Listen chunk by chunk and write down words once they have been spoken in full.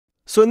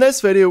So in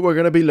this video we're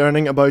going to be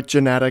learning about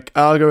genetic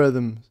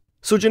algorithms.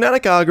 So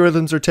genetic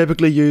algorithms are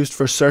typically used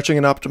for searching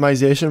and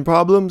optimization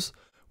problems.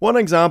 One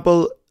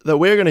example that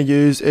we're going to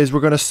use is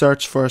we're going to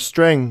search for a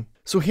string.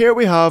 So here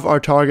we have our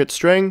target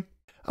string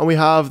and we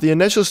have the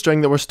initial string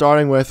that we're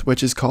starting with,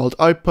 which is called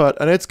output,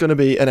 and it's going to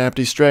be an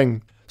empty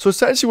string. So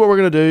essentially what we're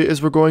going to do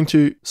is we're going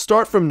to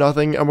start from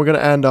nothing and we're going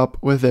to end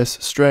up with this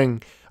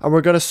string. And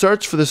we're going to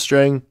search for the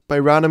string by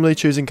randomly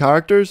choosing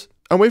characters.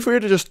 And if we were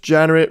to just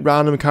generate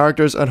random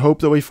characters and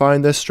hope that we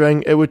find this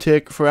string, it would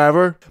take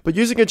forever. But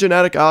using a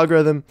genetic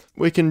algorithm,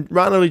 we can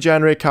randomly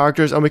generate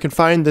characters and we can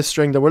find this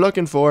string that we're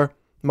looking for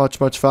much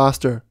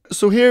faster.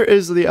 So here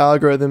is the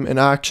algorithm in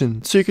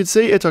action. So you can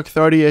see it took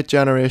 38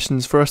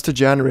 generations for us to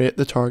generate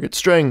the target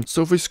string.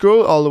 So if we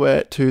scroll all the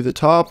way to the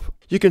top,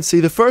 you can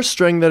see the first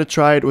string that it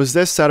tried was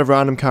this set of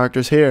random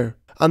characters here.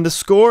 And the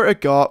score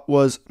it got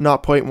was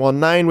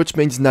 0.19, which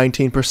means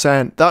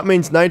 19%. That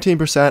means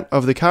 19%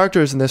 of the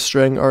characters in this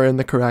string are in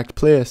the correct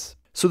place.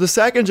 So the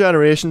second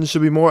generation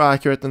should be more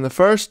accurate than the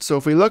first. So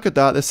if we look at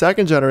that, the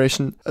second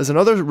generation is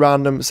another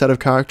random set of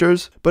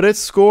characters, but its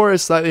score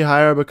is slightly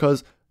higher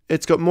because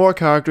it's got more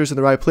characters in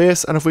the right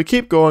place. And if we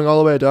keep going all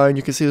the way down,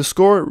 you can see the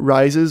score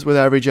rises with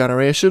every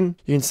generation.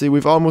 You can see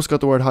we've almost got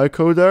the word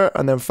howCode there,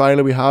 and then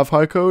finally we have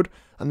howCode,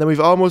 and then we've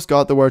almost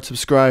got the word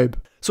subscribe.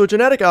 So a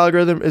genetic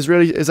algorithm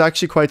is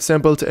actually quite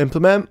simple to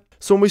implement.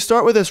 So when we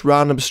start with this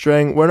random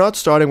string, we're not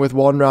starting with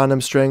one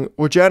random string,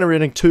 we're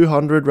generating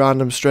 200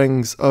 random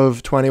strings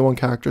of 21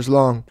 characters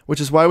long,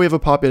 which is why we have a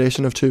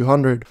population of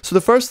 200. So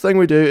the first thing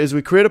we do is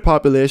we create a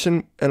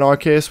population, in our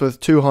case with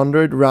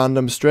 200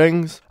 random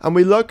strings, and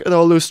we look at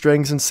all those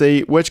strings and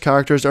see which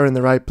characters are in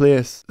the right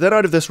place. Then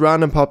out of this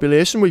random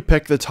population, we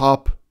pick the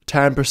top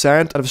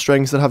 10% of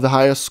strings that have the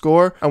highest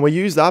score, and we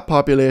use that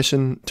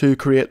population to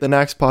create the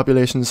next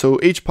population. So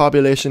each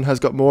population has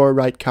got more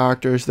right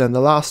characters than the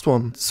last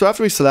one. So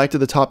after we selected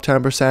the top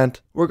 10%,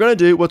 we're going to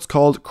do what's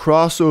called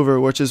crossover,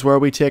 which is where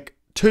we take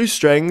two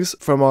strings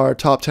from our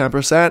top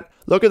 10%,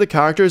 look at the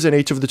characters in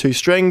each of the two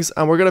strings,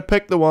 and we're going to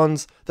pick the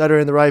ones that are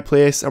in the right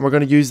place and we're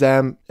going to use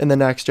them in the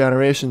next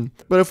generation.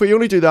 But if we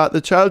only do that,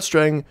 the child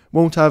string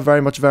won't have very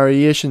much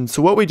variation.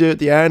 So what we do at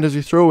the end is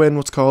we throw in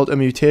what's called a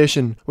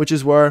mutation, which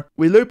is where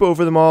we loop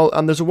over them all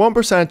and there's a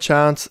 1%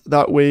 chance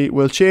that we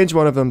will change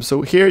one of them.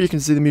 So here you can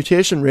see the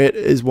mutation rate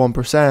is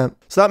 1%.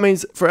 So that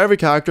means for every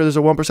character there's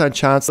a 1%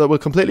 chance that we'll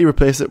completely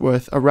replace it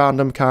with a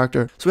random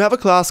character. So we have a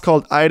class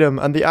called item,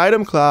 and the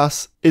item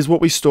class is what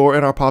we store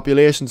in our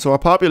population. So our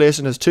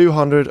population has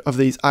 200 of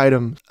these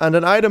items, and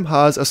an item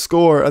has a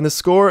score, and the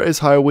score is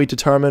how we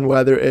determine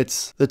whether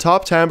it's the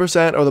top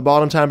 10% or the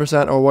bottom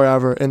 10% or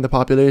wherever in the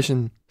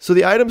population. So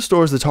the item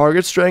stores the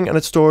target string, and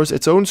it stores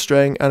its own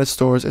string, and it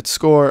stores its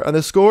score, and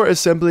the score is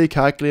simply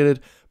calculated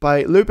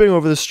by looping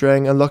over the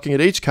string and looking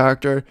at each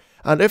character,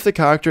 and if the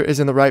character is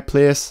in the right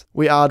place,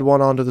 we add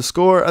 1 onto the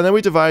score, and then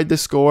we divide the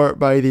score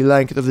by the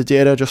length of the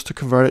data just to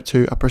convert it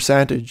to a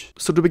percentage.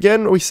 So to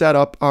begin, we set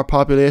up our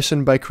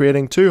population by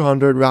creating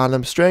 200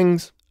 random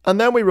strings, and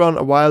then we run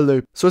a while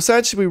loop. So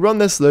essentially we run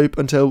this loop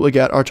until we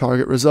get our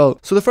target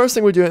result. So the first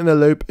thing we do in the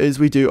loop is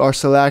we do our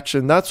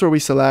selection. That's where we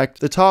select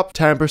the top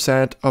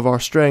 10% of our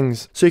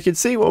strings. So you can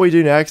see what we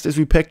do next is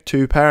we pick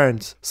two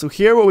parents. So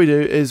here what we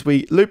do is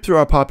we loop through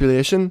our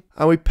population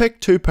and we pick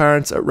two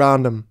parents at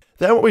random.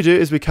 Then what we do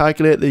is we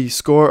calculate the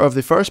score of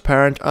the first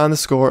parent and the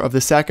score of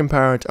the second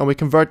parent, and we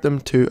convert them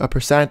to a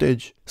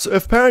percentage. So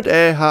if parent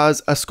A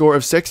has a score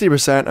of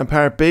 60% and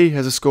parent B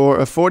has a score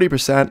of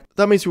 40%,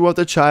 that means we want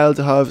the child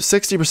to have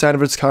 60%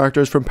 of its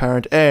characters from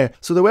parent A.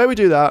 So the way we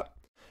do that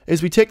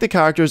is we take the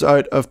characters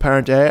out of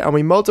parent A and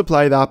we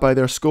multiply that by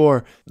their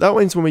score. That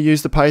means when we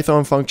use the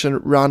Python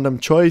function random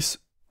choice,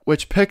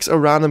 which picks a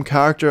random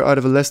character out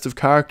of a list of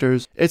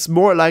characters, it's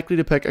more likely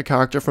to pick a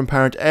character from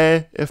parent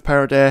A if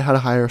parent A had a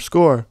higher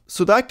score.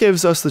 So that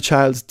gives us the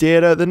child's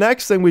data. The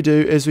next thing we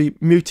do is we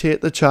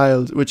mutate the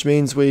child, which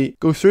means we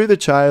go through the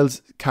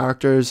child's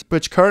characters,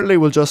 which currently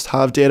will just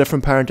have data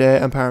from parent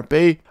A and parent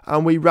B,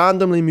 and we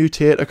randomly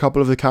mutate a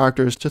couple of the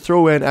characters to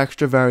throw in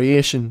extra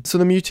variation. So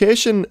the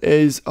mutation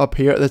is up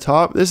here at the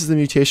top. This is the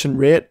mutation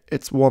rate.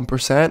 It's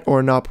 1%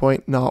 or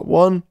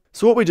 0.01.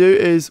 So what we do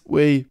is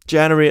we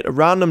generate a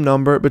random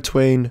number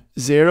between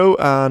 0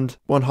 and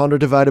 100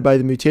 divided by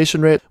the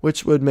mutation rate,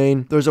 which would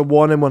mean there's a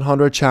 1 in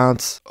 100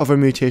 chance of a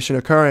mutation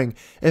occurring.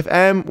 If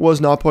m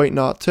was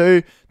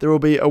 0.02, there will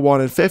be a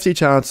 1 in 50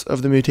 chance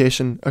of the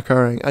mutation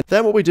occurring. And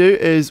then what we do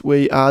is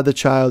we add the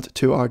child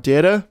to our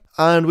data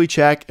and we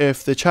check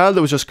if the child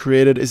that was just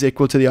created is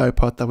equal to the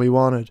output that we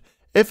wanted.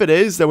 If it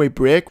is, then we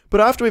break. But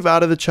after we've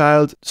added the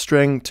child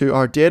string to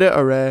our data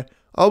array,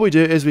 all we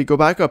do is we go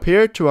back up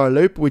here to our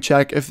loop, we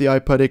check if the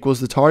output equals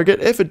the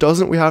target. If it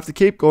doesn't, we have to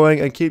keep going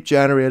and keep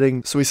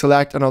generating. So we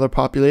select another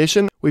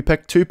population, we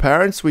pick two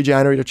parents, we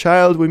generate a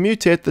child, we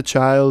mutate the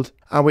child,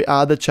 and we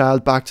add the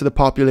child back to the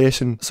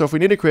population. So if we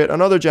need to create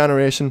another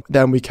generation,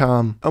 then we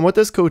can. And what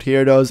this code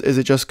here does is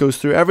it just goes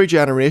through every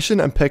generation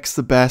and picks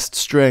the best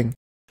string.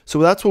 So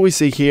that's what we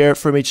see here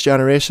from each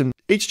generation.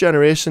 Each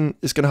generation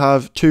is going to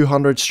have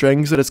 200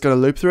 strings that it's going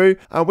to loop through,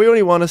 and we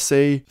only want to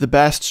see the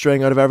best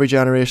string out of every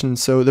generation.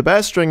 So the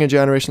best string in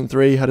generation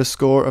 3 had a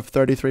score of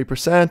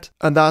 33%,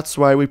 and that's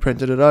why we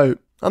printed it out.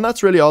 And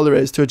that's really all there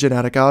is to a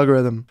genetic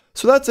algorithm.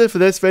 So that's it for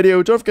this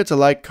video. Don't forget to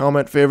like,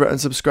 comment, favorite,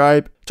 and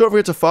subscribe. Don't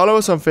forget to follow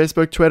us on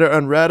Facebook, Twitter,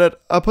 and Reddit.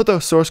 I'll put the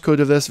source code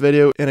of this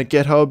video in a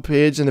GitHub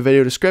page in the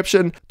video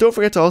description. Don't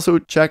forget to also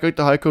check out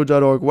the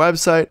howCode.org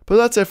website. But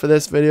that's it for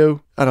this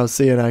video, and I'll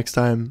see you next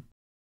time.